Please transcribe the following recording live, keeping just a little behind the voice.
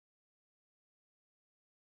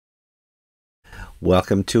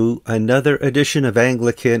Welcome to another edition of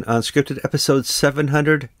Anglican Unscripted, episode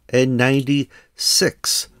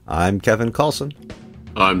 796. I'm Kevin Carlson.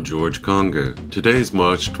 I'm George Conger. Today's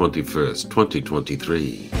March 21st,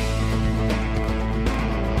 2023.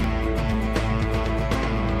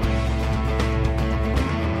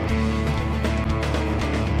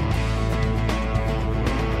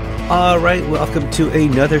 All right, welcome to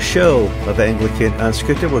another show of Anglican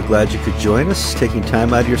Unscripted. We're glad you could join us, taking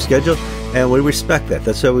time out of your schedule, and we respect that.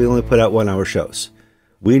 That's why we only put out 1-hour shows.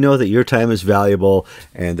 We know that your time is valuable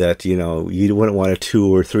and that, you wouldn't want a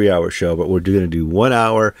 2 or 3 hour show, but we're going to do 1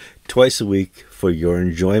 hour twice a week for your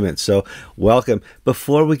enjoyment. So welcome.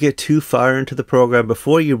 Before we get too far into the program,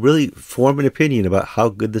 before you really form an opinion about how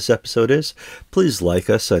good this episode is, please like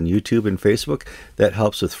us on YouTube and Facebook. That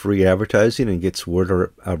helps with free advertising and gets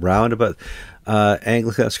word around about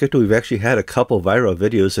Anglican Unscripted. We've actually had a couple viral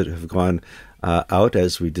videos that have gone out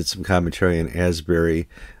as we did some commentary on Asbury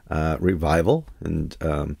revival, and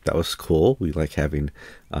that was cool. We like having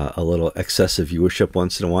a little excessive viewership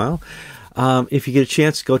once in a while. If you get a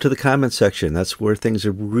chance, go to the comment section. That's where things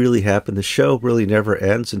are really happen. The show really never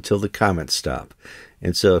ends until the comments stop.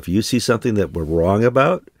 And so if you see something that we're wrong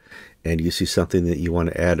about, and you see something that you want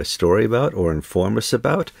to add a story about or inform us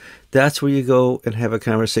about, that's where you go and have a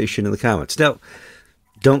conversation in the comments. Now,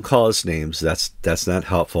 don't call us names. That's not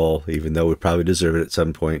helpful, even though we probably deserve it at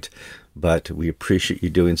some point. But we appreciate you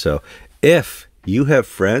doing so. If you have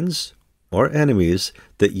friends or enemies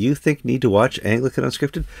that you think need to watch Anglican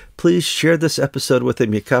Unscripted, please share this episode with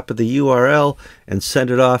them. You copy the URL and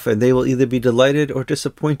send it off, and they will either be delighted or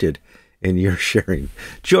disappointed in your sharing.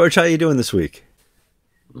 George, how are you doing this week?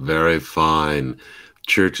 Very fine.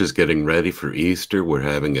 Church is getting ready for Easter. We're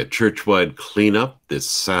having a church-wide cleanup this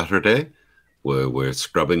Saturday, where we're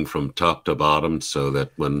scrubbing from top to bottom so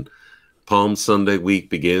that when Palm Sunday week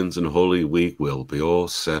begins and Holy Week, we'll be all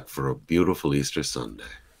set for a beautiful Easter Sunday.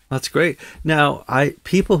 That's great. Now,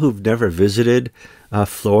 people who've never visited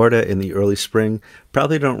Florida in the early spring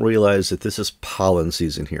probably don't realize that this is pollen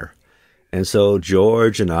season here. And so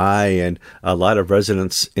George and I and a lot of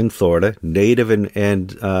residents in Florida, native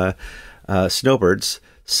and snowbirds,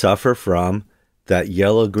 suffer from that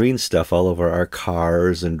yellow-green stuff all over our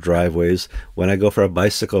cars and driveways. When I go for a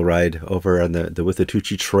bicycle ride over on the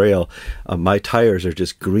Withlacoochee Trail, my tires are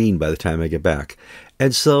just green by the time I get back.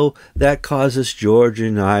 And so that causes George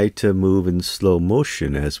and I to move in slow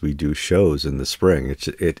motion as we do shows in the spring.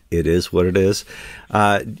 It is what it is.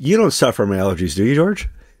 You don't suffer from allergies, do you, George?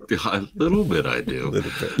 A little bit I do. A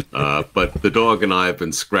little bit. But the dog and I have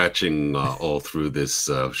been scratching all through this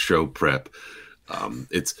show prep.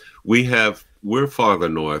 We're farther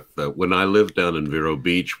north. When I lived down in Vero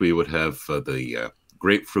Beach, we would have the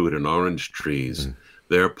grapefruit and orange trees,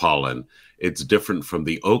 their pollen. It's different from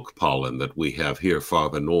the oak pollen that we have here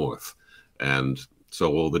farther north. And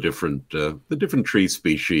so all the different tree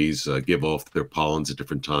species give off their pollens at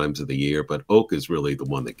different times of the year, but oak is really the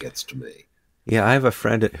one that gets to me. Yeah, I have a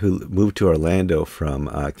friend who moved to Orlando from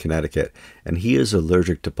Connecticut, and he is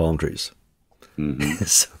allergic to palm trees. Mm-hmm.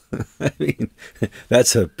 So, I mean,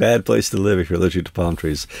 that's a bad place to live if you're allergic to palm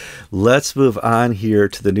trees. Let's move on here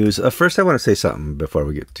to the news. First, I want to say something before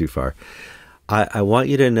we get too far. I want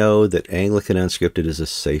you to know that Anglican Unscripted is a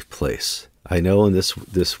safe place. I know in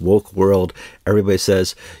this woke world, everybody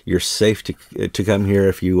says you're safe to come here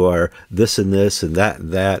if you are this and this and that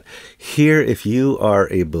and that. Here, if you are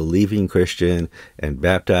a believing Christian and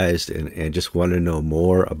baptized and just want to know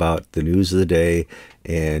more about the news of the day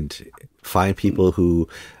and find people who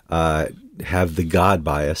have the God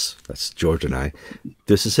bias, that's George and I,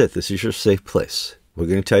 this is it. This is your safe place. We're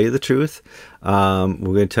going to tell you the truth. We're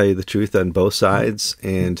going to tell you the truth on both sides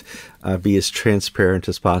and be as transparent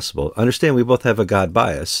as possible. Understand we both have a God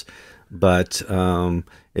bias, but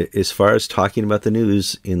as far as talking about the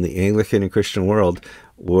news in the Anglican and Christian world,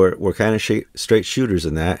 we're kind of straight shooters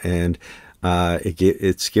in that, and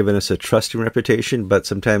it's given us a trusting reputation, but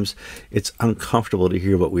sometimes it's uncomfortable to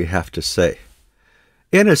hear what we have to say.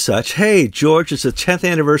 And as such, hey, George, it's the 10th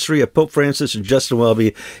anniversary of Pope Francis and Justin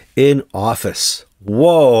Welby in office.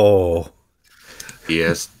 Whoa.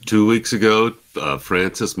 Yes, 2 weeks ago,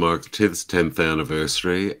 Francis marked his 10th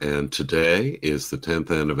anniversary, and today is the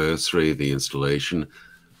 10th anniversary of the installation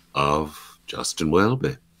of Justin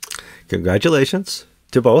Welby. Congratulations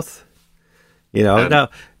to both. Go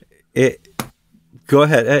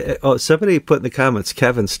ahead. Somebody put in the comments,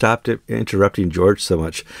 Kevin, stopped interrupting George so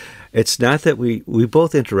much. It's not that we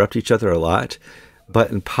both interrupt each other a lot, but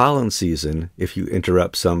in pollen season, if you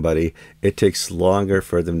interrupt somebody, it takes longer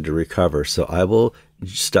for them to recover. So I will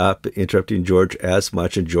stop interrupting George as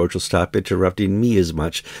much, and George will stop interrupting me as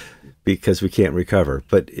much. because we can't recover.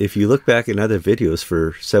 But if you look back in other videos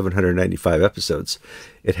for 795 episodes,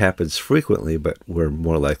 it happens frequently, but we're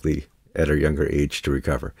more likely at our younger age to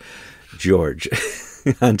recover. George,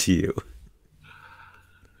 on to you.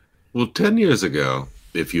 Well, 10 years ago,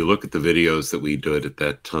 if you look at the videos that we did at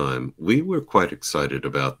that time, we were quite excited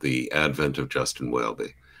about the advent of Justin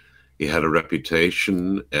Welby. He had a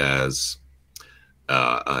reputation as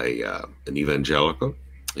an evangelical.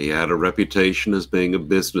 He had a reputation as being a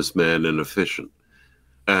businessman and efficient.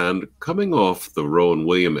 And coming off the Rowan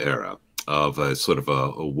William era of a sort of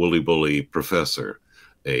a woolly-bully professor,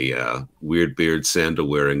 a weird beard,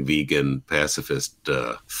 sandal-wearing, vegan, pacifist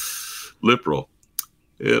liberal,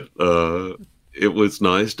 it was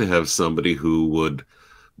nice to have somebody who would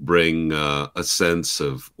bring a sense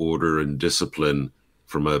of order and discipline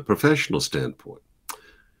from a professional standpoint.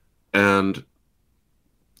 And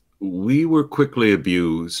we were quickly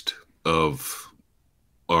abused of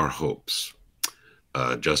our hopes.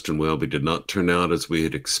 Justin Welby did not turn out as we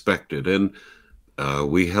had expected, and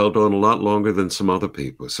we held on a lot longer than some other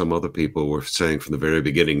people. Some other people were saying from the very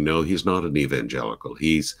beginning, no, he's not an evangelical.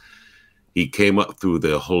 He came up through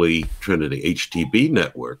the Holy Trinity HTB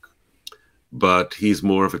network, but he's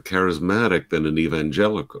more of a charismatic than an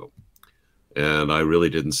evangelical. And I really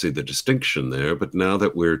didn't see the distinction there. But now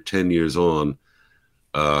that we're 10 years on,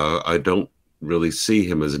 I don't really see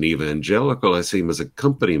him as an evangelical. I see him as a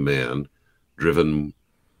company man, driven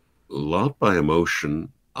a lot by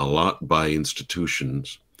emotion, a lot by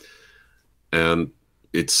institutions. And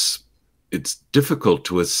it's difficult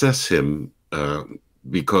to assess him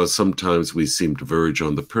because sometimes we seem to verge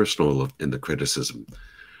on the personal in the criticism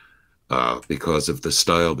because of the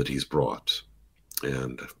style that he's brought.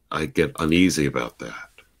 And I get uneasy about that.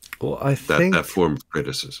 Well, I think that form of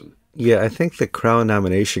criticism. Yeah, I think the Crown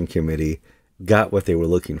Nomination Committee got what they were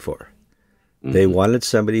looking for. Mm-hmm. They wanted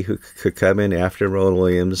somebody who could come in after Rowan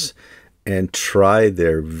Williams and try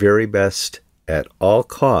their very best at all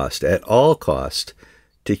cost,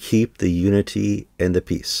 to keep the unity and the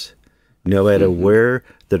peace. No matter where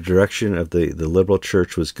the direction of the liberal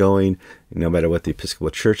church was going, no matter what the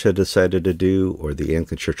Episcopal Church had decided to do, or the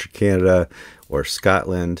Anglican Church of Canada, or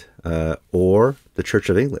Scotland, or the Church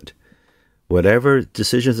of England. Whatever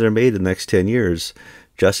decisions that are made in the next 10 years,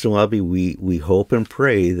 Justin Welby, we hope and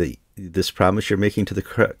pray that this promise you're making to the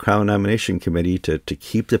Crown Nomination Committee to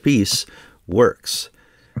keep the peace works.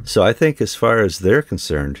 So I think as far as they're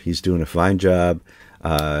concerned, he's doing a fine job.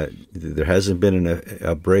 There hasn't been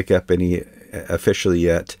a breakup officially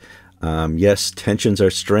yet. Yes, tensions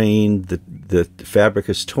are strained. The fabric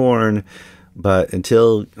is torn. But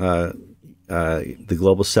until the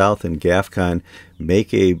Global South and GAFCON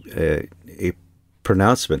make a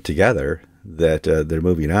pronouncement together that they're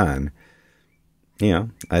moving on,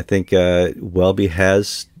 I think Welby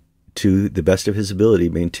has, to the best of his ability,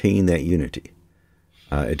 maintained that unity.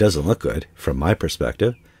 It doesn't look good from my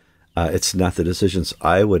perspective. It's not the decisions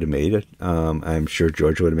I would have made. I'm sure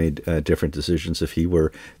George would have made different decisions if he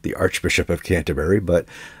were the Archbishop of Canterbury. But,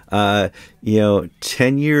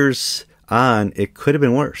 10 years on, it could have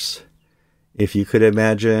been worse. If you could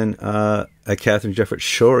imagine a Catherine Jefferts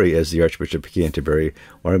Schori as the Archbishop of Canterbury,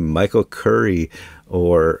 or Michael Curry,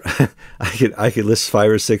 or I could list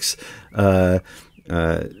 5 or 6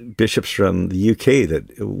 bishops from the UK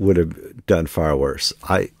that would have done far worse.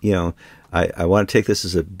 I want to take this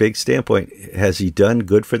as a big standpoint. Has he done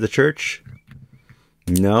good for the church?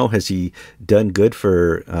 No. Has he done good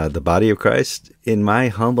for the body of Christ? In my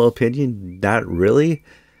humble opinion, not really.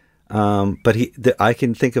 But I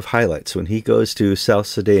can think of highlights when he goes to South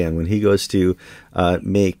Sudan, when he goes to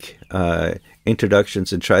make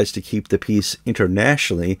introductions and tries to keep the peace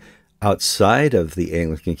internationally outside of the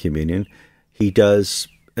Anglican Communion. He does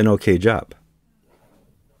an okay job.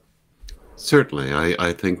 Certainly.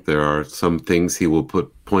 I think there are some things he will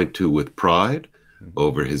point to with pride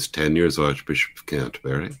over his tenure as Archbishop of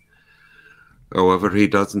Canterbury. However, he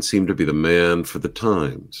doesn't seem to be the man for the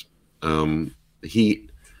times. He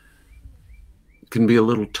can be a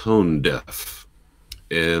little tone deaf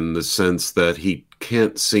in the sense that he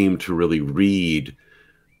can't seem to really read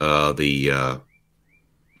the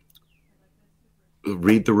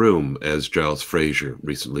room, as Giles Fraser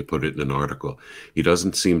recently put it in an article. He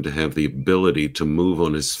doesn't seem to have the ability to move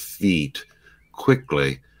on his feet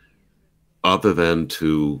quickly, other than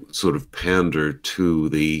to sort of pander to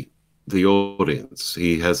the audience.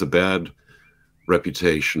 He has a bad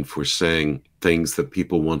reputation for saying things that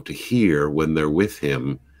people want to hear when they're with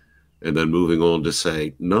him, and then moving on to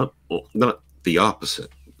say not the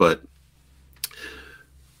opposite, but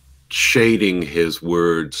shading his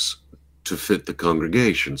words to fit the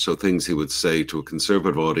congregation. So things he would say to a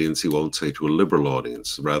conservative audience, he won't say to a liberal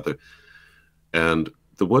audience, rather. And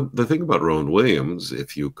the thing about Rowan Williams,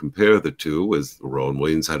 if you compare the two, is Rowan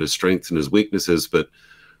Williams had his strengths and his weaknesses, but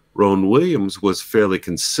Rowan Williams was fairly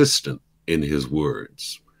consistent in his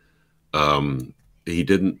words. He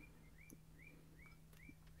didn't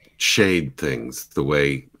shade things the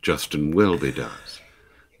way Justin Welby does.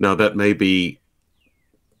 Now, that may be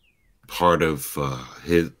part of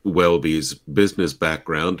Welby's business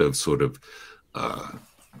background of sort of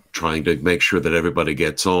trying to make sure that everybody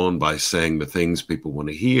gets on by saying the things people want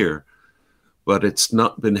to hear, but it's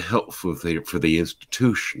not been helpful for the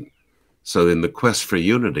institution. So in the quest for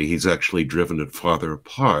unity, he's actually driven it farther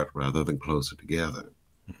apart rather than closer together.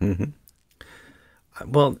 Mm-hmm.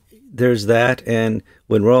 Well, there's that, and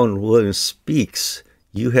when Rowan Williams speaks,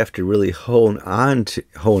 you have to really hone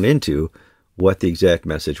into what the exact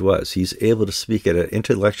message was. He's able to speak at an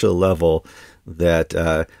intellectual level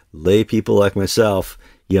that lay people like myself,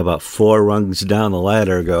 about 4 rungs down the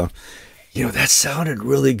ladder, go, that sounded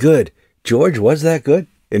really good. George, was that good?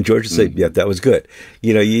 And George would say, yeah, that was good.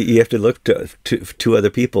 You have to look to other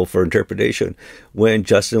people for interpretation. When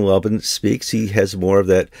Justin Welby speaks, he has more of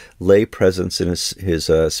that lay presence in his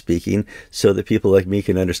speaking so that people like me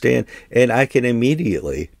can understand. And I can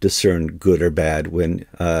immediately discern good or bad when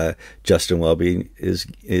Justin Welby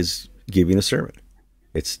is giving a sermon.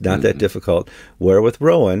 It's not that difficult. Where with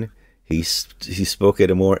Rowan, he spoke at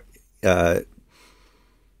a more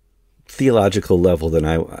theological level than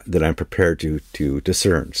I'm prepared to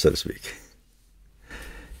discern, so to speak.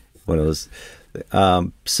 One of those.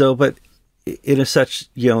 But in a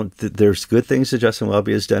such, there's good things that Justin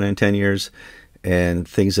Welby has done in 10 years, and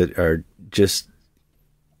things that are just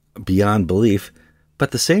beyond belief.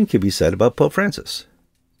 But the same can be said about Pope Francis.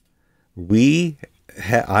 I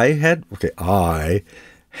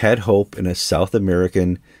had hope in a South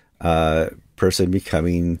American person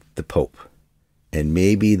becoming the Pope. And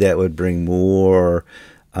maybe that would bring more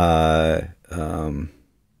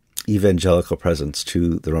evangelical presence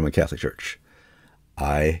to the Roman Catholic Church.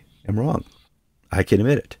 I am wrong. I can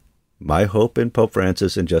admit it. My hope in Pope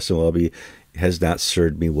Francis and Justin Welby has not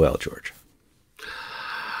served me well, George.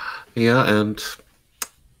 Yeah, and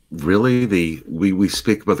really we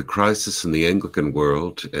speak about the crisis in the Anglican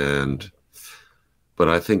world, but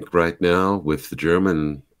I think right now with the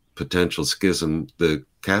German potential schism, the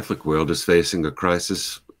Catholic world is facing a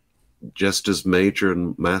crisis just as major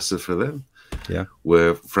and massive for them. Yeah.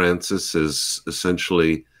 Where Francis is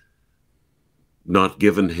essentially not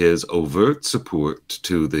given his overt support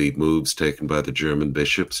to the moves taken by the German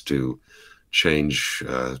bishops to change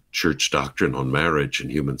church doctrine on marriage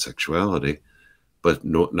and human sexuality, but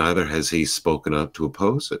neither has he spoken up to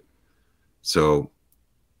oppose it. So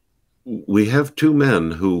we have two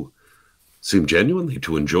men who seem genuinely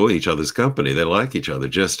to enjoy each other's company. They like each other,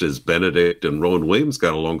 just as Benedict and Rowan Williams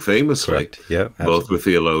got along famously. Correct. Yeah, both were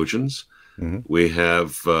theologians. Mm-hmm. We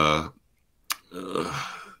have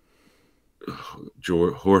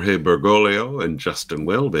Jorge Bergoglio and Justin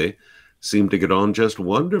Welby seem to get on just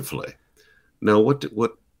wonderfully. Now, what?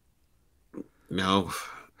 Now,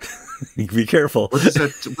 be careful. What is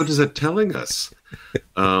that telling us?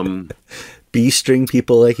 B-string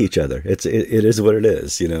people like each other. It is what it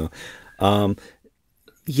is,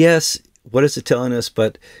 Yes, what is it telling us?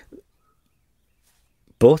 But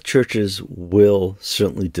both churches will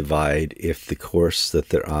certainly divide if the course that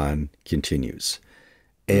they're on continues.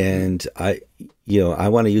 And I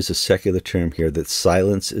want to use a secular term here that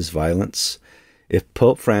silence is violence. If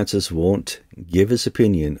Pope Francis won't give his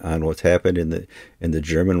opinion on what's happened in the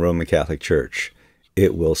German Roman Catholic Church,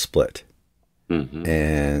 it will split. Mm-hmm.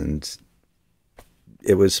 And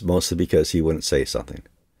it was mostly because he wouldn't say something.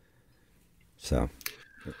 So,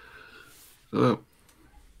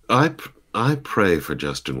 I pray for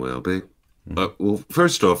Justin Welby. Well,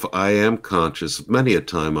 first off, I am conscious. Many a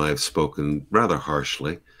time I have spoken rather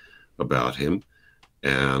harshly about him,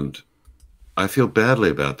 and I feel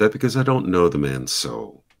badly about that because I don't know the man's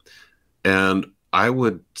soul. And I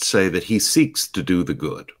would say that he seeks to do the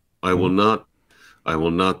good. I will not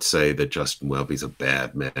say that Justin Welby's a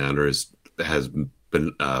bad man or has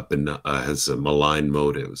malign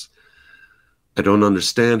motives. I don't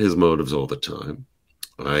understand his motives all the time.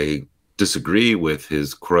 I disagree with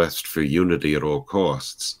his quest for unity at all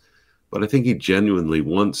costs, but I think he genuinely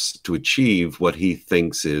wants to achieve what he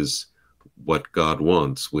thinks is what God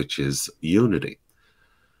wants, which is unity.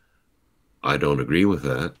 I don't agree with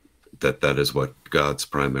that is what God's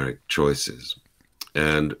primary choice is.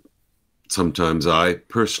 And sometimes I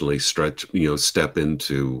personally step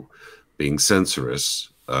into being censorious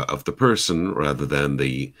of the person rather than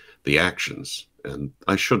the the actions, and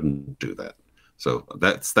I shouldn't do that. So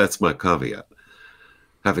that's my caveat.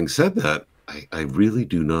 Having said that, I really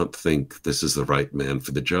do not think this is the right man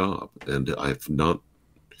for the job, and I'm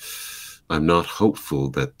not hopeful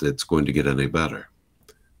that it's going to get any better,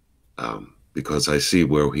 because I see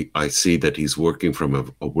that he's working from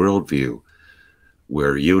a worldview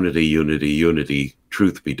where unity, unity, unity,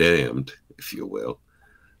 truth be damned, if you will.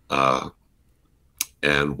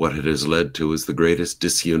 And what it has led to is the greatest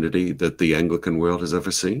disunity that the Anglican world has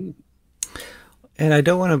ever seen. And I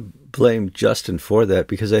don't want to blame Justin for that,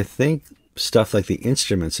 because I think stuff like the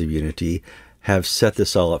instruments of unity have set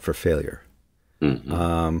this all up for failure.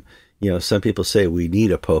 Mm-hmm. Some people say we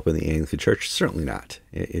need a pope in the Anglican Church. Certainly not.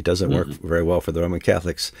 It doesn't work very well for the Roman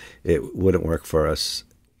Catholics. It wouldn't work for us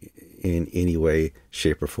in any way,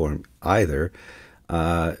 shape, or form either.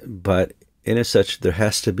 But in as such, there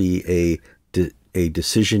has to be a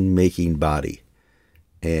decision-making body.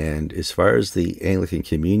 And as far as the Anglican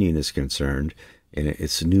Communion is concerned, and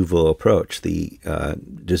its nouveau approach, the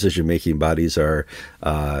decision-making bodies are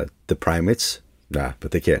the primates,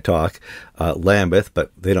 but they can't talk, Lambeth,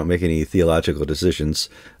 but they don't make any theological decisions,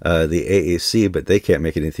 the AAC, but they can't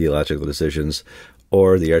make any theological decisions,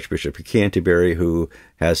 or the Archbishop of Canterbury, who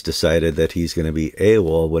has decided that he's going to be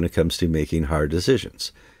AWOL when it comes to making hard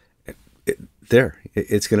decisions.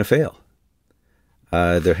 It's going to fail.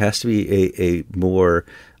 There has to be a more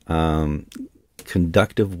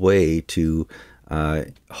conductive way to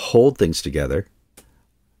hold things together,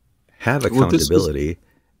 have accountability,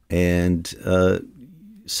 and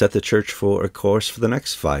set the church for a course for the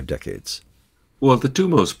next 5 decades. Well, the two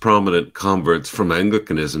most prominent converts from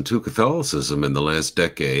Anglicanism to Catholicism in the last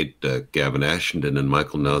decade, Gavin Ashenden and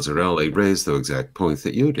Michael Nazarelli, raised the exact point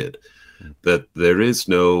that you did, that there is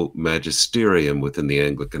no magisterium within the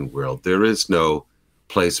Anglican world. There is no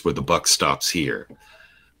place where the buck stops here.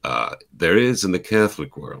 There is in the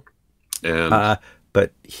Catholic world. And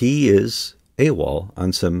but he is AWOL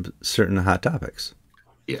on some certain hot topics.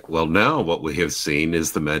 Yeah, well, now what we have seen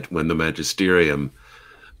is when the magisterium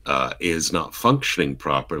is not functioning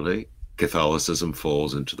properly, Catholicism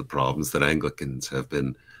falls into the problems that Anglicans have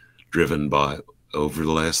been driven by over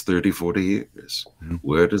the last 30, 40 years. Mm-hmm.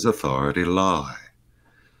 Where does authority lie?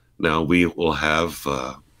 Now, we will have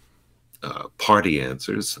party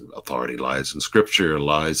answers. Authority lies in Scripture,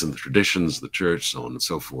 lies in the traditions of the church, so on and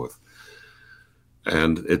so forth.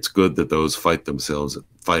 And it's good that those fight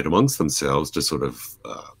amongst themselves to sort of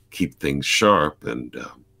keep things sharp. And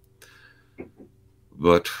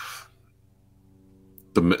but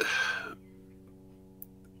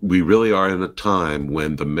we really are in a time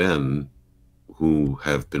when the men who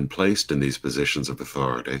have been placed in these positions of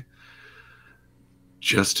authority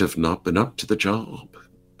just have not been up to the job.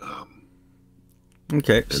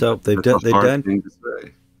 Okay, so they've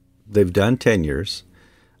done tenures.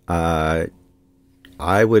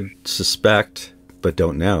 I would suspect, but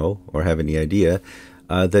don't know or have any idea,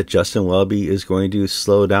 that Justin Welby is going to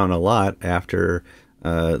slow down a lot after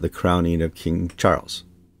the crowning of King Charles.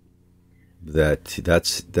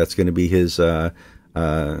 That's going to be his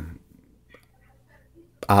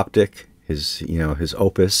optic, his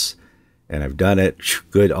opus. And I've done it.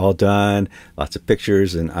 Good, all done. Lots of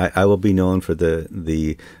pictures, and I will be known for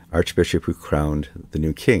the Archbishop who crowned the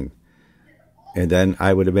new king. And then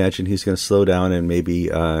I would imagine he's going to slow down and maybe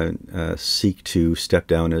seek to step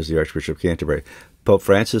down as the Archbishop of Canterbury. Pope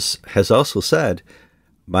Francis has also said,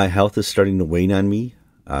 my health is starting to wane on me.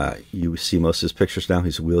 You see most of his pictures now.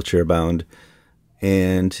 He's wheelchair bound.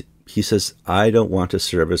 And he says, I don't want to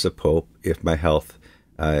serve as a pope if my health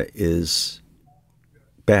is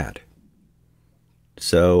bad.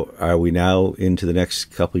 So are we now into the next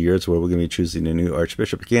couple of years where we're going to be choosing a new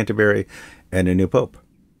Archbishop of Canterbury and a new pope?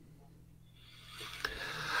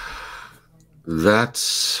 That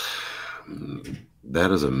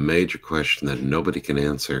is a major question that nobody can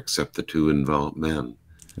answer except the two involved men.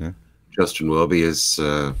 Yeah. Justin Welby has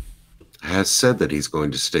said that he's going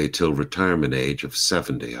to stay till retirement age of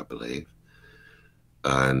 70, I believe.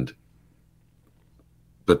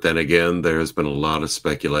 But then again, there has been a lot of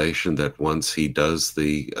speculation that once he does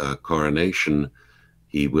the coronation,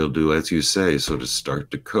 he will do, as you say, sort of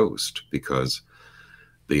start to coast, because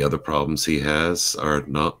the other problems he has are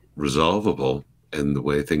not resolvable in the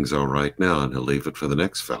way things are right now, and he'll leave it for the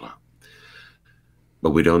next fellow.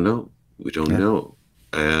 But we don't know. We don't know.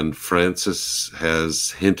 And Francis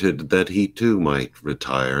has hinted that he too might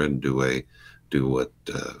retire and do what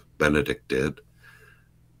Benedict did,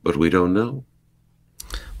 but we don't know.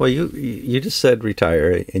 Well, you just said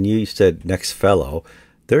retire, and you said next fellow.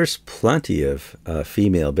 There's plenty of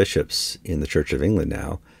female bishops in the Church of England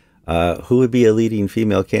now. Who would be a leading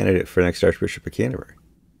female candidate for next Archbishop of Canterbury?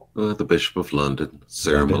 The Bishop of London,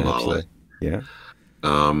 Sarah London, Malala. absolutely. Yeah.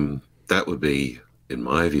 That would be, in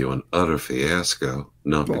my view, an utter fiasco.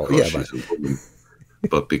 Not Well, because yeah, she's a woman,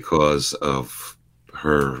 but because of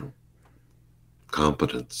her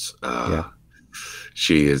competence. Yeah.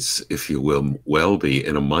 She is, if you will, Welby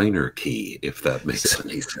in a minor key, if that makes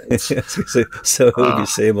any sense. So it would be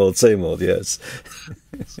same old, yes.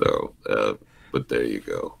 But there you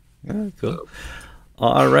go. Oh, cool.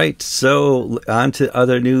 All right, so on to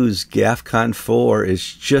other news. GAFCON 4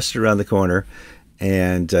 is just around the corner,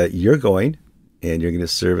 and you're going, and you're going to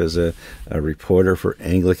serve as a reporter for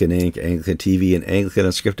Anglican Inc., Anglican TV, and Anglican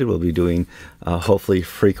Unscripted. We'll be doing hopefully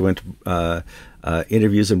frequent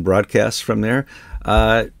interviews and broadcasts from there.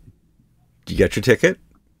 You got your ticket?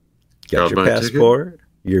 Got your passport? Ticket?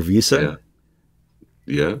 Your visa?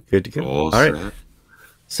 Yeah. Good to go. All right. Set.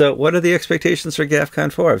 So what are the expectations for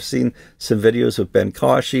GAFCON 4? I've seen some videos with Ben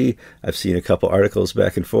Cauchy. I've seen a couple articles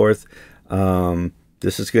back and forth.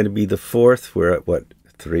 This is going to be the fourth. We're at,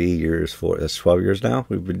 3 years, 4? That's 12 years now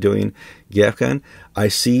we've been doing GAFCON. I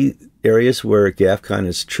see areas where GAFCON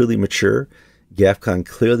is truly mature. GAFCON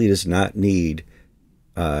clearly does not need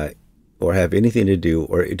or have anything to do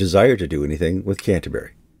or a desire to do anything with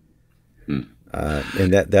Canterbury.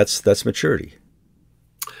 And that's maturity.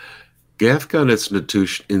 GAFCON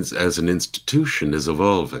as an institution is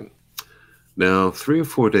evolving. Now, 3 or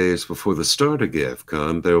 4 days before the start of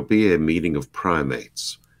GAFCON, there will be a meeting of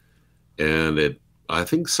primates. And I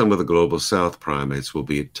think some of the Global South primates will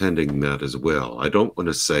be attending that as well. I don't want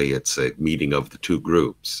to say it's a meeting of the two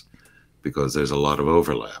groups because there's a lot of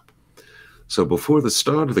overlap. So before the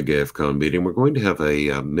start of the GAFCON meeting, we're going to have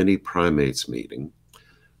a mini primates meeting.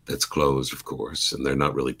 That's closed, of course, and they're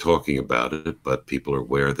not really talking about it, but people are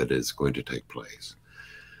aware that it's going to take place.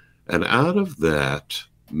 And out of that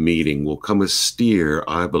meeting will come a steer,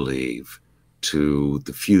 I believe, to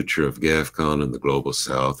the future of GAFCON and the Global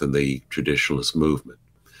South and the traditionalist movement.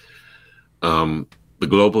 The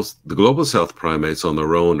Global South primates on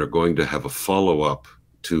their own are going to have a follow-up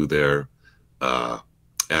to their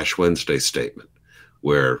Ash Wednesday statement,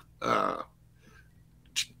 where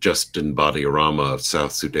Justin Badiarama of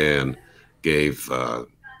South Sudan gave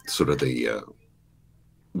sort of the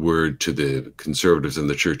word to the conservatives in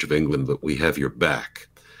the Church of England that we have your back.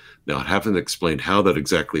 Now, I haven't explained how that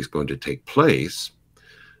exactly is going to take place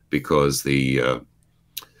because the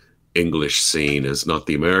English scene is not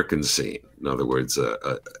the American scene. In other words,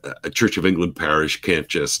 a Church of England parish can't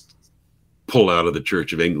just pull out of the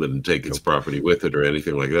Church of England and take its property with it or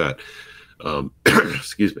anything like that.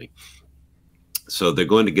 Excuse me. So they're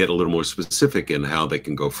going to get a little more specific in how they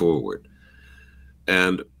can go forward.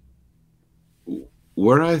 And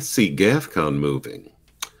where I see GAFCON moving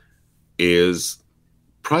is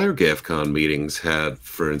prior GAFCON meetings had,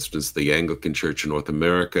 for instance, the Anglican Church in North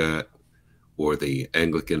America or the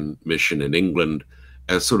Anglican Mission in England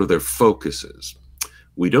as sort of their focuses.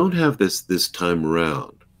 We don't have this time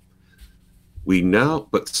around.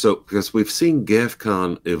 Because we've seen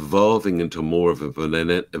GAFCON evolving into more of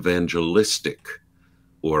an evangelistic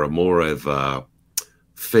or a more of a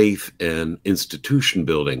faith and institution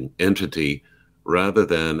building entity rather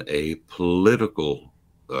than a political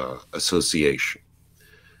association.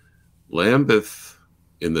 Lambeth,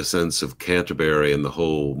 in the sense of Canterbury and the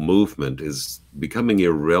whole movement, is becoming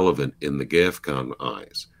irrelevant in the GAFCON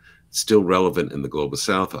eyes. It's still relevant in the Global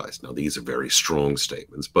South eyes. Now, these are very strong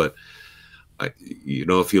statements, but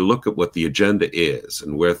if you look at what the agenda is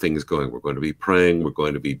and where things are going, we're going to be praying, we're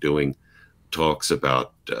going to be doing talks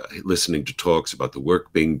about, listening to talks about the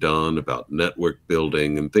work being done, about network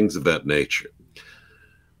building and things of that nature.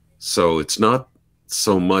 So it's not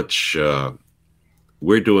so much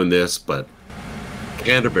we're doing this, but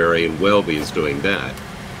Canterbury and Welby is doing that.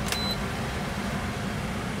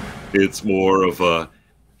 It's more of a,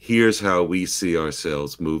 here's how we see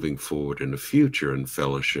ourselves moving forward in the future in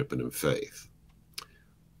fellowship and in faith.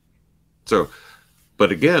 So,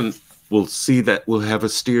 but again, we'll see that we'll have a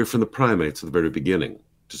steer from the primates at the very beginning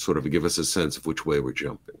to sort of give us a sense of which way we're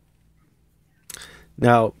jumping.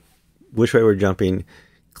 Now, which way we're jumping,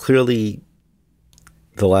 clearly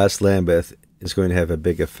the last Lambeth is going to have a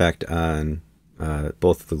big effect on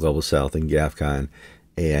both the Global South and GAFCON,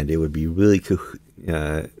 and it would be really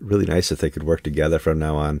nice if they could work together from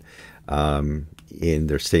now on in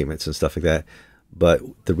their statements and stuff like that. But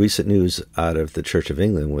the recent news out of the Church of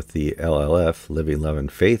England with the LLF, Living, Love,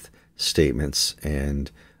 and Faith statements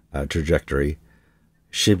and trajectory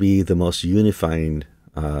should be the most unifying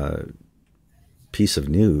piece of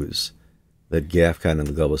news that GAFCON and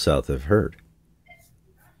the Global South have heard.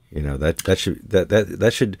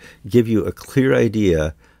 That should give you a clear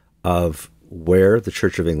idea of where the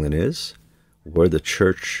Church of England is, where the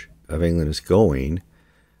Church of England is going,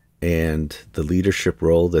 and the leadership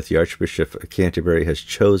role that the Archbishop of Canterbury has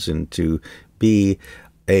chosen to be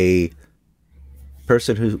a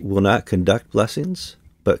person who will not conduct blessings,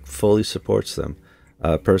 but fully supports them.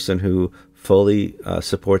 A person who fully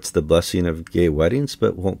supports the blessing of gay weddings,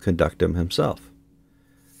 but won't conduct them himself.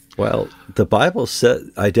 Well, the Bible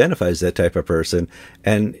identifies that type of person,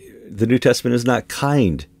 and the New Testament is not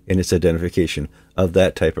kind in its identification of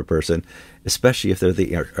that type of person, especially if they're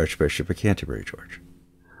the Archbishop of Canterbury, George.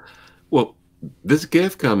 Well, this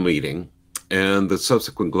GAFCON meeting and the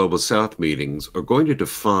subsequent Global South meetings are going to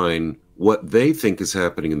define what they think is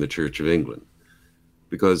happening in the Church of England,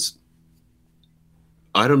 because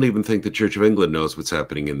I don't even think the Church of England knows what's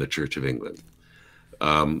happening in the Church of England.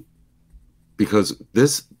 Because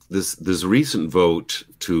this recent vote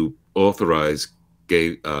to authorize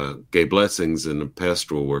gay blessings and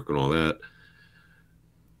pastoral work and all that,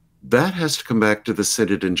 that has to come back to the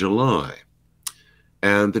Synod in July.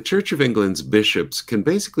 And the Church of England's bishops can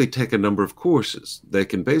basically take a number of courses. They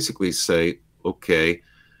can basically say, okay,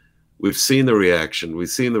 we've seen the reaction, we've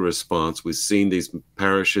seen the response, we've seen these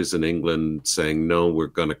parishes in England saying, no, we're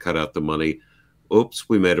going to cut out the money. Oops,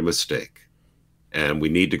 we made a mistake, and we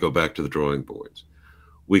need to go back to the drawing boards.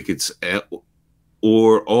 We could,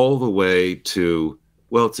 or all the way to,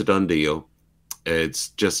 well, it's a done deal. It's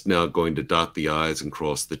just now going to dot the I's and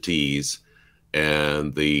cross the T's,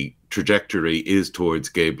 and the trajectory is towards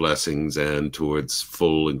gay blessings and towards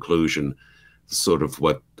full inclusion, sort of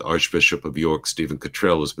what Archbishop of York, Stephen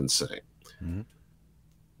Cottrell, has been saying. Mm-hmm.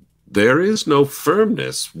 There is no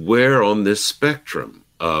firmness where on this spectrum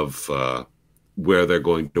of where they're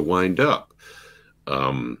going to wind up.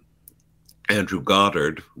 Andrew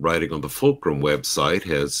Goddard, writing on the Fulcrum website,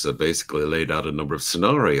 has basically laid out a number of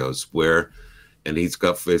scenarios where, and he's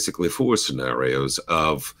got basically 4 scenarios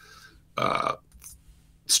of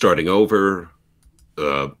starting over,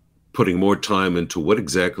 putting more time into what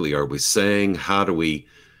exactly are we saying? Right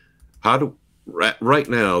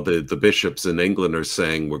now, the bishops in England are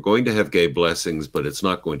saying we're going to have gay blessings, but it's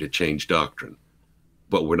not going to change doctrine.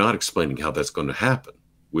 But we're not explaining how that's going to happen.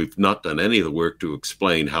 We've not done any of the work to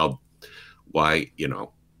explain how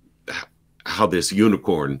this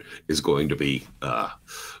unicorn is going to be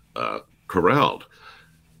corralled.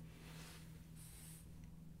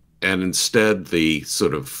 And instead, the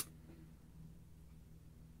sort of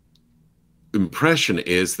impression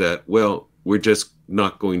is that, well, we're just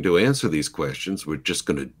not going to answer these questions. We're just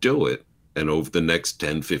going to do it. And over the next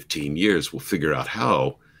 10, 15 years, we'll figure out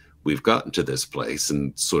how we've gotten to this place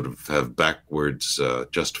and sort of have backwards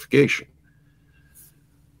justification.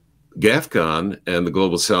 GAFCON and the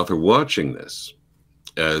Global South are watching this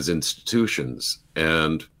as institutions,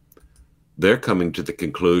 and they're coming to the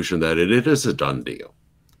conclusion that it is a done deal.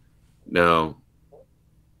 Now,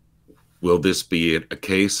 will this be a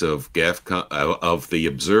case of GAFCON, of the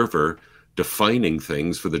Observer defining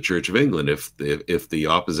things for the Church of England? If the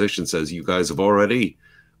opposition says you guys have already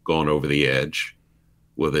gone over the edge,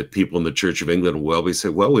 will the people in the Church of England and Welby say,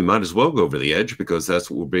 well, we might as well go over the edge because that's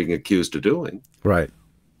what we're being accused of doing? Right.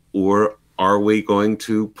 Or are we going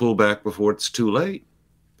to pull back before it's too late?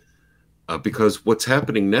 Because what's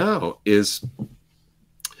happening now is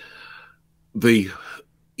the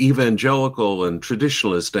evangelical and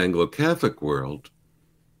traditionalist Anglo-Catholic world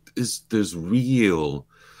there's real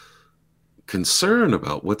concern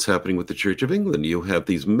about what's happening with the Church of England. You have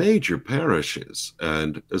these major parishes,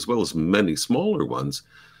 and as well as many smaller ones,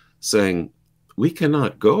 saying we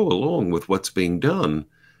cannot go along with what's being done,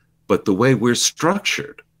 but the way we're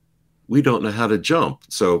structured, we don't know how to jump.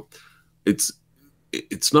 So it's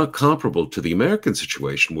not comparable to the American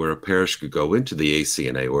situation where a parish could go into the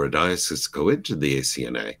ACNA or a diocese go into the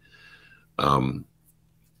ACNA.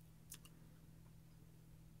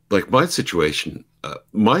 Like my situation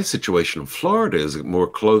in Florida is more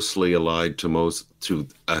closely allied to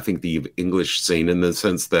I think the English scene, in the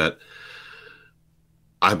sense that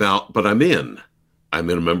I'm out, but I'm in. I'm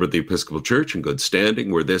a member of the Episcopal Church in good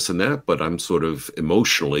standing, we're this and that, but I'm sort of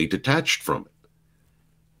emotionally detached from it.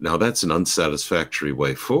 Now, that's an unsatisfactory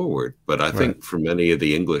way forward, but I think for many of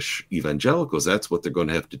the English evangelicals, that's what they're going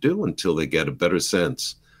to have to do until they get a better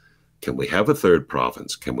sense. Can we have a third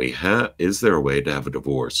province? Is there a way to have a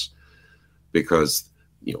divorce? Because,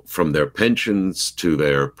 from their pensions to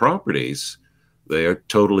their properties, they are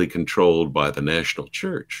totally controlled by the national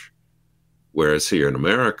church. Whereas here in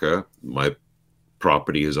America, my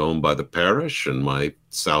property is owned by the parish and my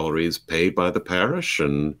salary is paid by the parish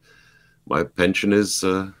and my pension is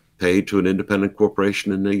paid to an independent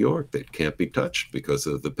corporation in New York that can't be touched because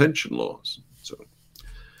of the pension laws. So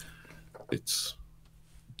it's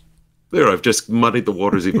there. I've just muddied the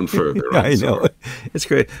waters even further. I know. It's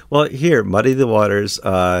great. Well, here, muddy the waters.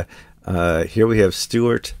 Here we have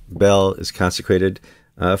Stuart Bell is consecrated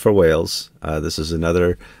for Wales. This is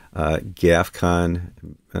another GAFCON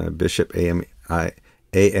bishop,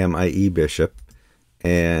 AMIE bishop.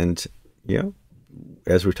 And,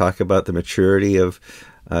 as we talk about the maturity of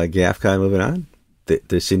GAFCON moving on,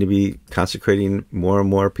 they seem to be consecrating more and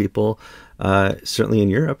more people, certainly in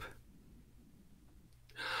Europe.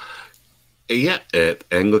 Yeah,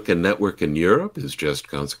 Anglican Network in Europe has just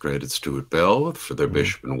consecrated Stuart Bell for their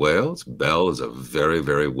bishop in Wales. Bell is a very,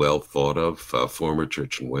 very well thought of former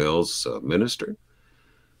Church in Wales minister.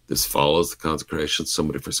 This follows the consecration of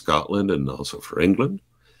somebody for Scotland and also for England.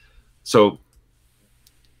 So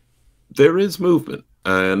there is movement,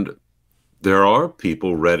 and there are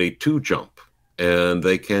people ready to jump, and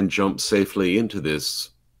they can jump safely into this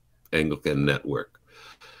Anglican network.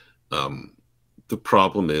 The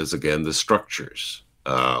problem is, again, the structures.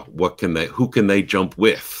 Who can they jump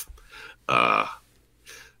with?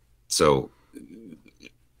 So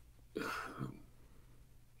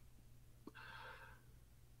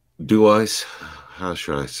how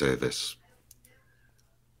should I say this?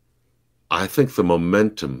 I think the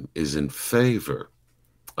momentum is in favor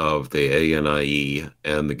of the ANIE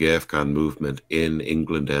and the GAFCON movement in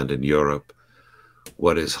England and in Europe.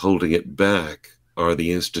 What is holding it back are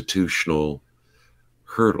the institutional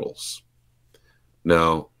hurdles.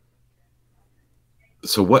 Now,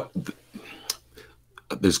 so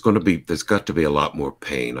there's got to be a lot more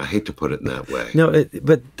pain. I hate to put it in that way. No,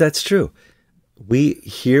 but that's true. We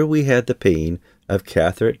had the pain of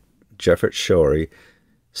Catherine Jefferts Schori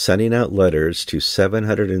sending out letters to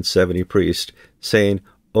 770 priests saying,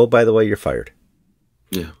 "Oh, by the way, you're fired."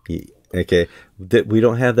 Yeah. Okay. We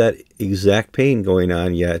don't have that exact pain going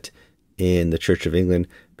on yet in the Church of England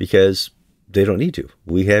because they don't need to.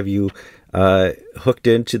 We have you hooked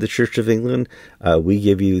into the Church of England. We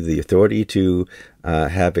give you the authority to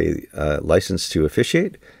have a license to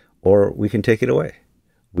officiate, or we can take it away.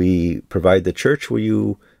 We provide the church where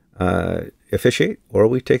you officiate, or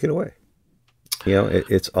we take it away.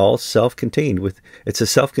 It's all self-contained. It's a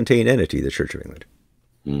self-contained entity, the Church of England.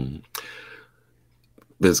 Mm.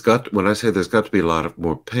 When I say there's got to be a lot of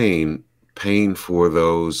more pain for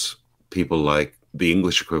those people like the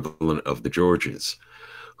English equivalent of the Georges,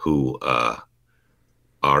 who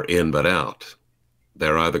are in but out.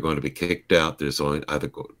 They're either going to be kicked out. There's going to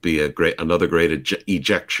either be another great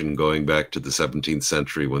ejection going back to the 17th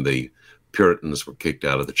century when the Puritans were kicked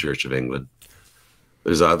out of the Church of England.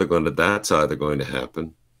 That's either going to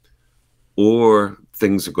happen, or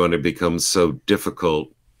things are going to become so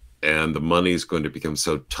difficult and the money is going to become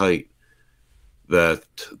so tight that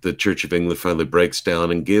the Church of England finally breaks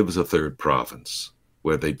down and gives a third province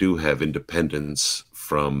where they do have independence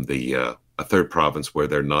from a third province where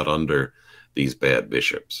they're not under these bad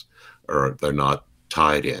bishops or they're not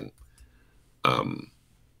tied in.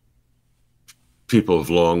 People have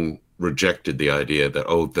long rejected the idea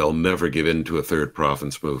that, they'll never give in to a third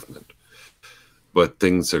province movement. But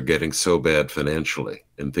things are getting so bad financially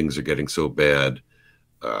and things are getting so bad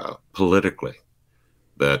politically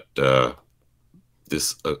that a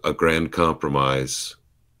grand compromise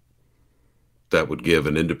that would give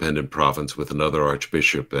an independent province with another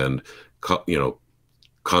archbishop and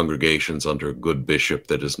congregations under a good bishop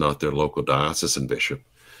that is not their local diocesan bishop,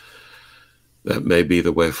 that may be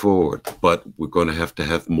the way forward. But we're going to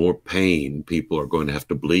have more pain. People are going to have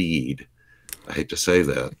to bleed. I hate to say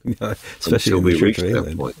that, especially until we reach of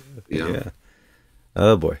that point. Yeah.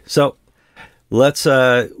 Oh boy. So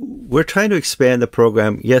we're trying to expand the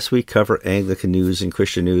program. Yes, we cover Anglican news and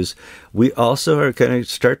Christian news. We also are going to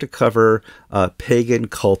start to cover pagan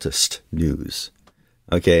cultist news.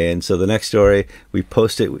 Okay, and so the next story we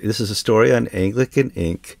posted, this is a story on Anglican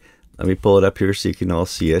Inc. Let me pull it up here so you can all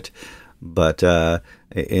see it. But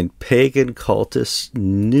in pagan cultist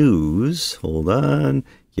news, hold on,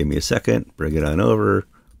 give me a second, bring it on over.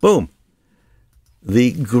 Boom.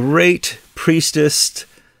 The great priestess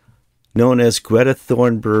known as Greta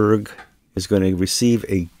Thunberg is going to receive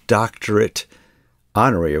a doctorate,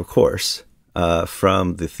 honorary, of course,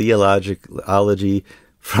 from the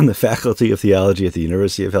Faculty of Theology at the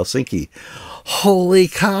University of Helsinki. Holy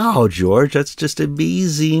cow, George! That's just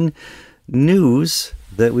amazing news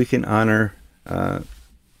that we can honor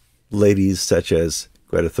ladies such as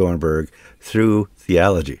Greta Thunberg through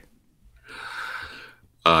theology.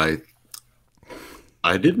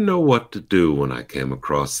 I didn't know what to do when I came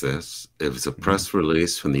across this. It was a press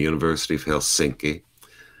release from the University of Helsinki.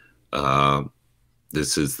 Uh,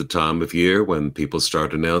 this is the time of year when people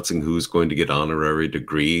start announcing who's going to get honorary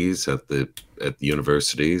degrees at the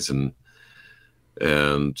universities, and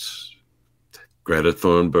Greta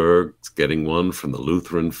Thunberg's getting one from the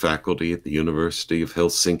Lutheran faculty at the University of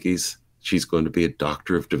Helsinki's. She's going to be a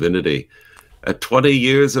Doctor of Divinity at 20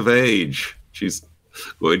 years of age. She's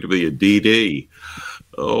going to be a DD.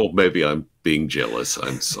 Oh, maybe I'm being jealous.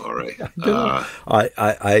 I'm sorry.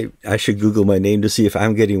 I should Google my name to see if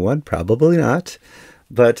I'm getting one. Probably not.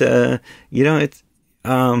 But, it's...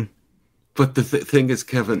 But the thing is,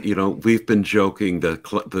 Kevin, we've been joking that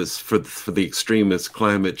for the extremists,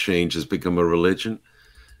 climate change has become a religion.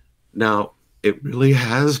 Now, it really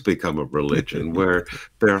has become a religion where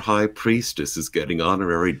their high priestess is getting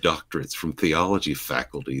honorary doctorates from theology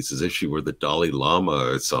faculties as if she were the Dalai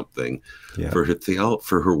Lama or something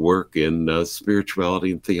for her work in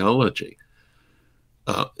spirituality and theology.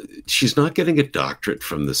 She's not getting a doctorate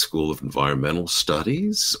from the School of Environmental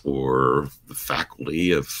Studies or the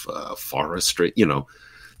faculty of forestry,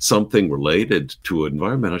 something related to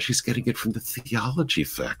environmental. She's getting it from the theology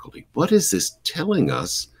faculty. What is this telling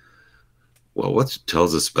us? Well, what it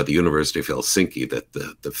tells us about the University of Helsinki, that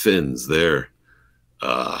the Finns, they're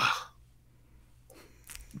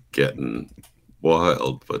getting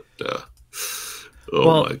wild, but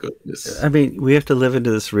my goodness. I mean, we have to live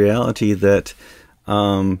into this reality that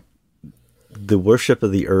the worship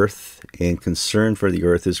of the earth and concern for the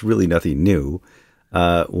earth is really nothing new.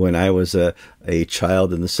 When I was a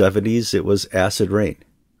child in the 70s, it was acid rain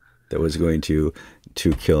that was going to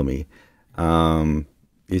kill me.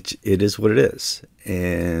 It is what it is.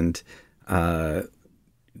 And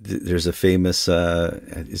there's a famous,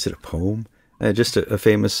 is it a poem? Just a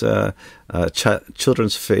famous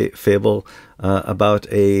children's fable about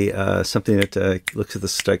something that looks at the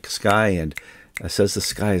sky and says the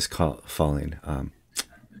sky is falling.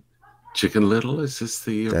 Chicken Little, is this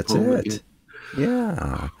the that's poem? It.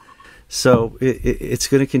 Yeah. So it's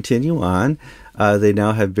going to continue on. They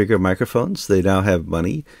now have bigger microphones. They now have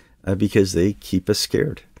money because they keep us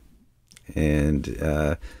scared. And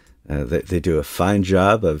they do a fine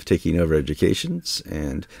job of taking over educations.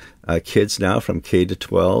 And kids now from K to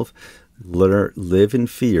 12 live in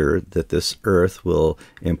fear that this earth will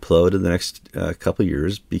implode in the next couple of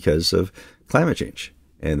years because of climate change,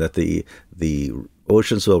 and that the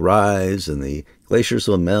oceans will rise and the glaciers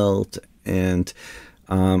will melt, and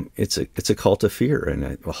it's a cult of fear,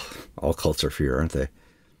 and all cults are fear, aren't they?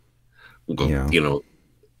 Well,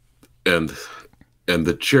 and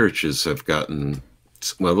the churches have gotten,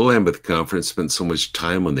 the Lambeth Conference spent so much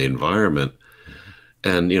time on the environment,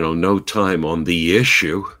 and no time on the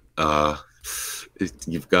issue.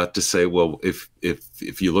 You've got to say, well, if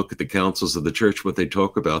you look at the councils of the church, what they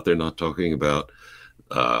talk about, they're not talking about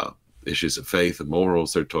issues of faith and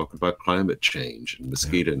morals. They're talking about climate change and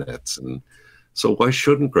mosquito nets. And so why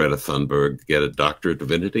shouldn't Greta Thunberg get a Doctor of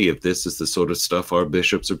Divinity if this is the sort of stuff our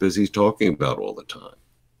bishops are busy talking about all the time?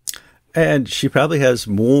 And she probably has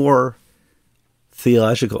more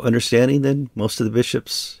theological understanding than most of the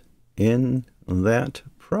bishops in that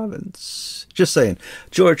province. Just saying.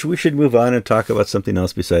 George, we should move on and talk about something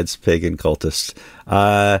else besides pagan cultists.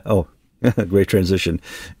 Great transition.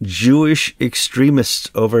 Jewish extremists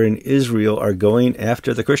over in Israel are going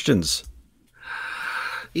after the Christians.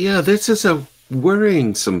 Yeah, this is a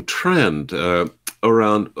worrisome trend.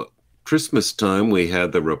 Around Christmas time, we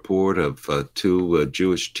had the report of two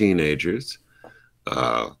Jewish teenagers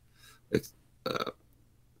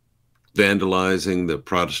vandalizing the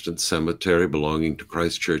Protestant cemetery belonging to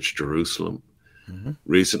Christ Church, Jerusalem. Mm-hmm.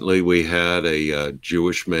 Recently, we had a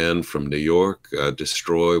Jewish man from New York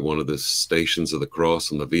destroy one of the stations of the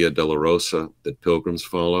cross on the Via Dolorosa that pilgrims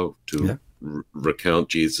follow to recount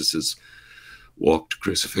Jesus's walk to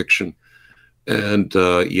crucifixion. And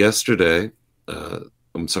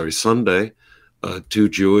Sunday, two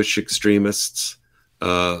Jewish extremists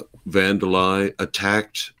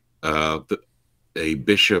attacked a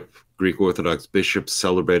bishop, Greek Orthodox bishop,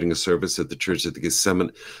 celebrating a service at the Church of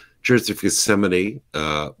Gethsemane,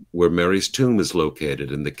 where Mary's tomb is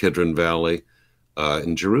located in the Kidron Valley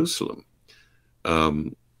in Jerusalem,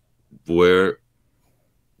 where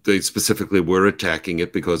they specifically were attacking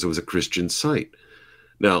it because it was a Christian site.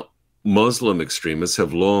 Now, Muslim extremists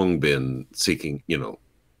have long been seeking,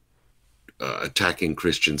 attacking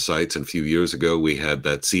Christian sites. And a few years ago, we had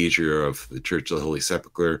that seizure of the Church of the Holy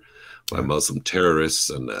Sepulchre by Muslim terrorists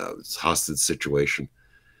and this hostage situation.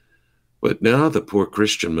 But now the poor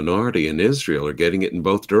Christian minority in Israel are getting it in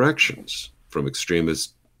both directions, from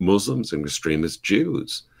extremist Muslims and extremist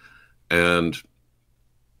Jews. And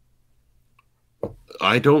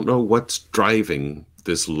I don't know what's driving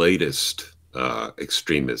this latest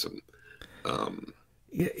extremism.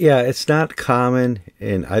 Yeah, it's not common,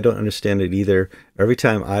 and I don't understand it either. Every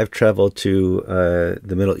time I've traveled to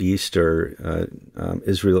the Middle East or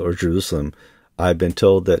Israel or Jerusalem, I've been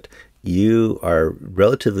told that you are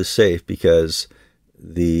relatively safe because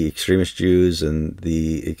the extremist Jews and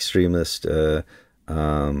the extremist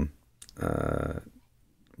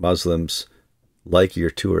Muslims like your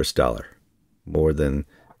tourist dollar more than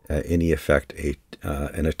any effect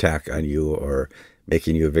an attack on you or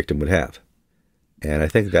making you a victim would have. And I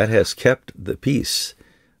think that has kept the peace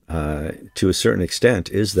to a certain extent,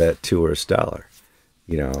 is that tourist dollar.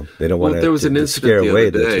 They don't want to scare away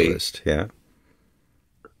the tourist. Yeah.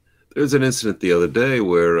 There was an incident the other day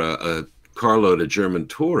where a carload of German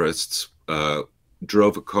tourists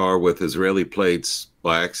drove a car with Israeli plates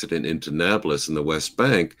by accident into Nablus in the West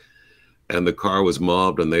Bank, and the car was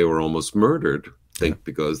mobbed and they were almost murdered, I think,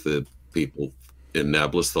 because the people in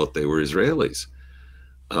Nablus thought they were Israelis.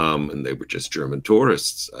 And they were just German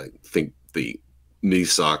tourists. I think the knee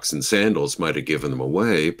socks and sandals might have given them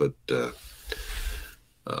away, but it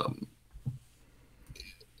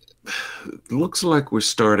looks like we're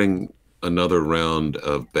starting another round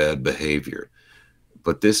of bad behavior.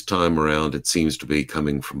 But this time around, it seems to be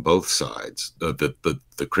coming from both sides, the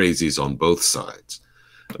crazies on both sides.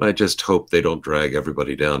 And I just hope they don't drag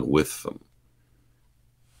everybody down with them.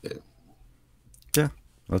 Yeah.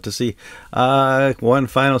 We'll have to see. One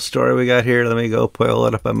final story we got here. Let me go pull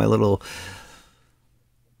it up on my little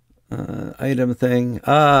item thing.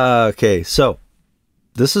 Okay, so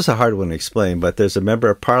this is a hard one to explain, but there's a member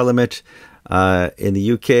of Parliament in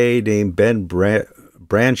the UK named Ben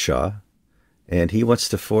Bradshaw, and he wants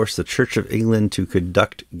to force the Church of England to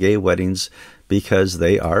conduct gay weddings because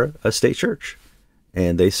they are a state church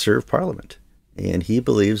and they serve Parliament. And he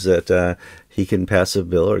believes that he can pass a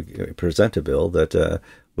bill or present a bill that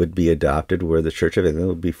would be adopted where the Church of England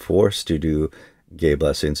would be forced to do gay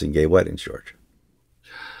blessings and gay weddings, George.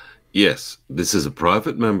 Yes, this is a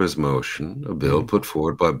private member's motion, a bill put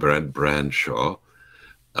forward by Brad Bradshaw,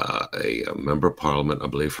 a member of Parliament, I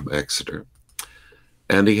believe, from Exeter.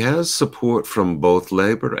 And he has support from both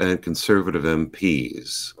Labour and Conservative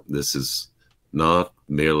MPs. This is not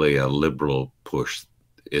merely a liberal push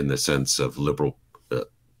in the sense of liberal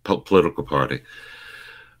political party.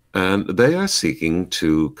 And they are seeking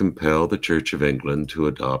to compel the Church of England to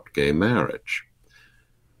adopt gay marriage.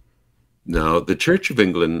 Now, the Church of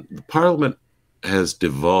England, the Parliament has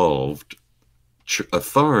devolved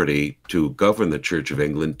authority to govern the Church of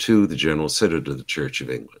England to the General Synod of the Church of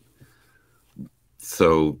England.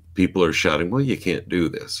 So people are shouting, well, you can't do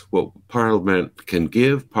this. Well, Parliament can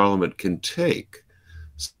give, Parliament can take.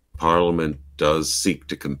 Parliament does seek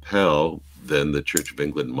to compel, then the Church of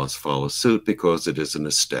England must follow suit because it is an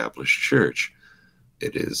established church.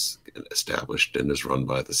 It is established and is run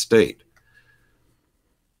by the state.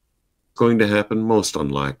 Going to happen? Most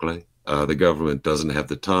unlikely. The government doesn't have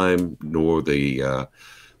the time nor the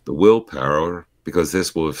willpower, because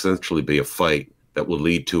this will essentially be a fight that will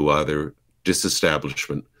lead to either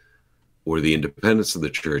disestablishment or the independence of the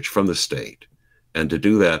church from the state. And to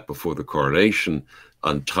do that before the coronation,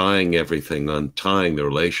 untying everything, untying the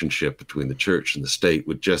relationship between the church and the state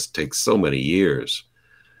would just take so many years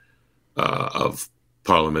of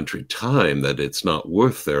parliamentary time that it's not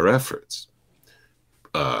worth their efforts.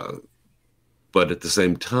 But at the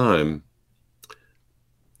same time,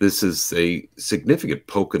 this is a significant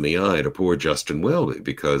poke in the eye to poor Justin Welby,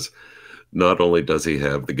 because not only does he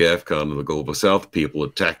have the GAFCON and the Global South people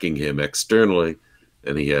attacking him externally,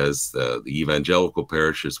 and he has the evangelical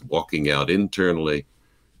parishes walking out internally,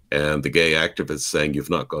 and the gay activists saying you've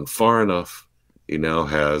not gone far enough. He now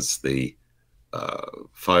has the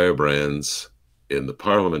firebrands in the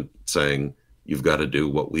Parliament saying you've got to do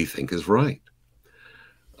what we think is right.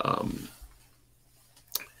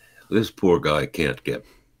 This poor guy can't get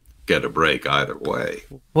a break either way.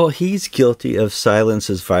 Well, he's guilty of silence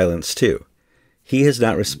is violence too. He has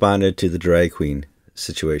not responded to the drag queen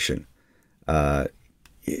situation,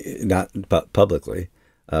 not publicly.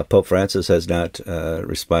 Pope Francis has not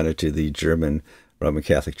responded to the German Roman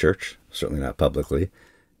Catholic Church, certainly not publicly.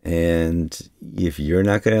 And if you're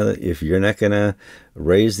not gonna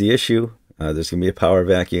raise the issue, there's gonna be a power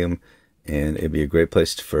vacuum, and it'd be a great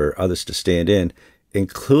place for others to stand in,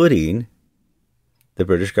 including the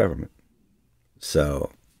British government. So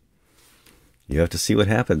you have to see what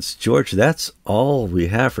happens. George, that's all we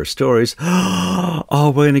have for stories.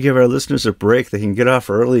 Oh, we're going to give our listeners a break. They can get off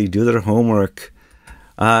early, do their homework.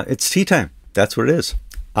 It's tea time. That's what it is.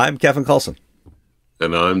 I'm Kevin Coulson.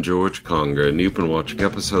 And I'm George Conger, and you've been watching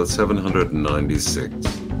episode 796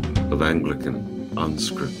 of Anglican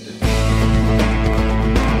Unscripted.